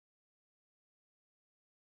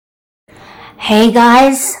Hey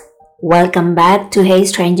guys, welcome back to Hey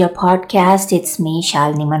Stranger podcast. It's me,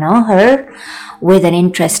 Shalini Manohar, with an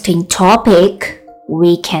interesting topic,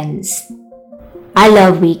 weekends. I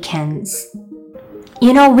love weekends.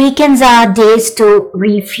 Weekends are days to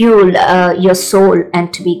refuel your soul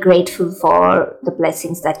and to be grateful for the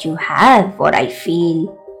blessings that you have, what I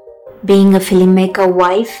feel. Being a filmmaker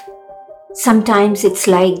wife, sometimes it's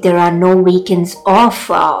like there are no weekends off.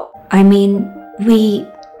 We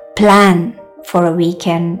plan for a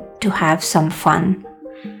weekend to have some fun,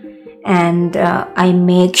 and I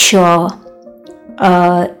make sure,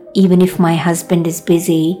 even if my husband is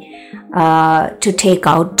busy, to take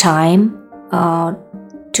out time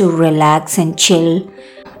to relax and chill.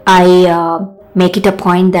 I make it a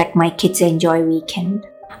point that my kids enjoy weekend.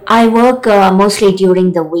 I work mostly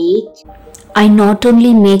during the week. I not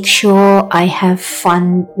only make sure I have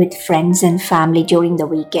fun with friends and family during the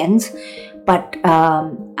weekends, but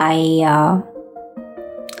I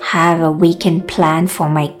have a weekend plan for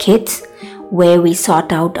my kids where we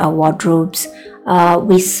sort out our wardrobes,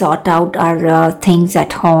 we sort out our things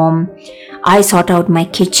at home, I sort out my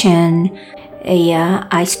kitchen,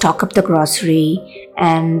 I stock up the grocery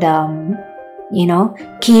and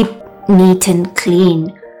keep neat and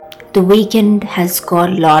clean. The weekend has got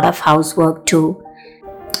a lot of housework too.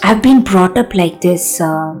 I've been brought up like this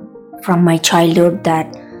from my childhood,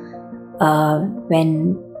 that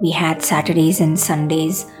when we had Saturdays and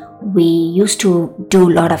Sundays, we used to do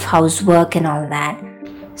a lot of housework and all that.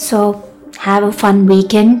 So have a fun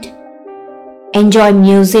weekend, enjoy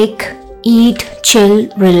music, eat, chill,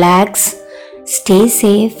 relax, stay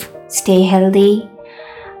safe, stay healthy,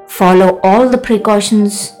 follow all the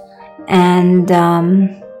precautions, and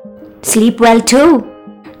sleep well too.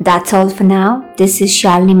 That's all for now. This is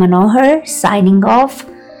Shalini Manohar signing off.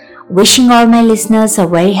 Wishing all my listeners a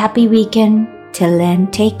very happy weekend. Till then,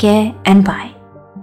 take care and bye.